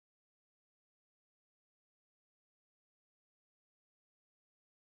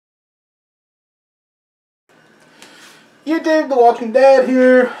YouTube, The Walking Dead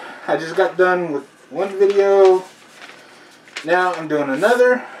here. I just got done with one video. Now I'm doing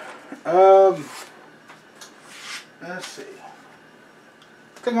another. Let's see.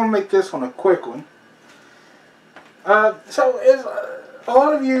 I think I'm going to make this one a quick one. So as a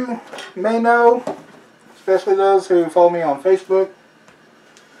lot of you may know, especially those who follow me on Facebook,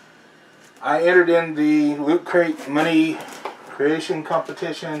 I entered in the Loot Crate money creation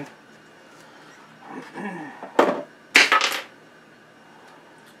competition.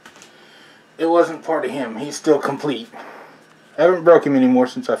 It wasn't part of him. He's still complete. I haven't broke him anymore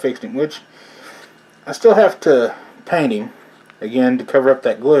since I fixed him, which I still have to paint him again to cover up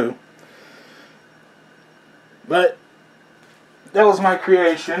that glue. But that was my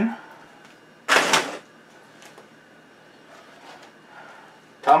creation.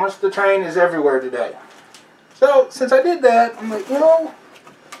 Thomas the Train is everywhere today. So since I did that, I'm like, you know,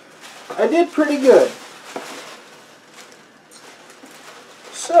 I did pretty good.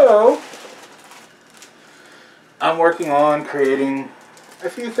 So I'm working on creating a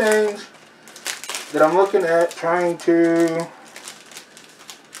few things that I'm looking at trying to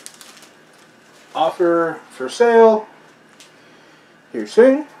offer for sale here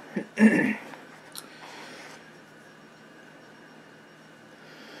soon.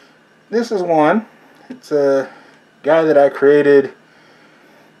 This is one. It's a guy that I created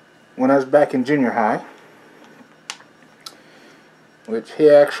when I was back in junior high, which he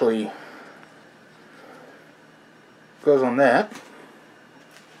actually goes on that.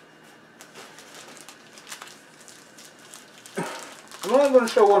 I'm only going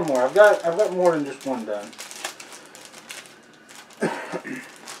to show one more. I've got more than just one done.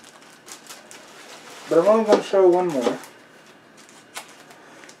 But I'm only going to show one more.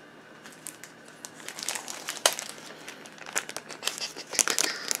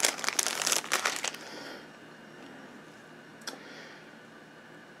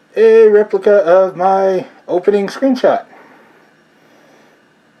 A replica of my opening screenshot.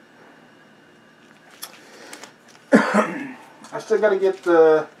 I still got to get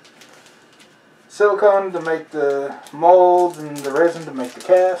the silicone to make the molds and the resin to make the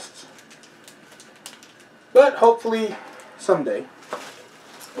casts. But hopefully someday.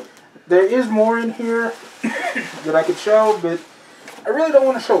 There is more in here that I could show, but I really don't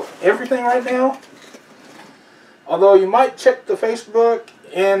want to show everything right now. Although you might check the Facebook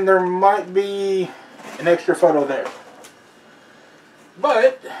and there might be an extra photo there.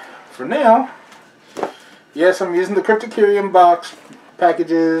 But for now, yes, I'm using the Cryptocurium box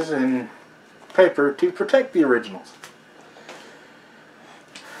packages and paper to protect the originals.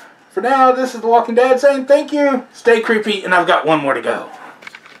 For now, this is The Walking Dead saying thank you, stay creepy, and I've got one more to go.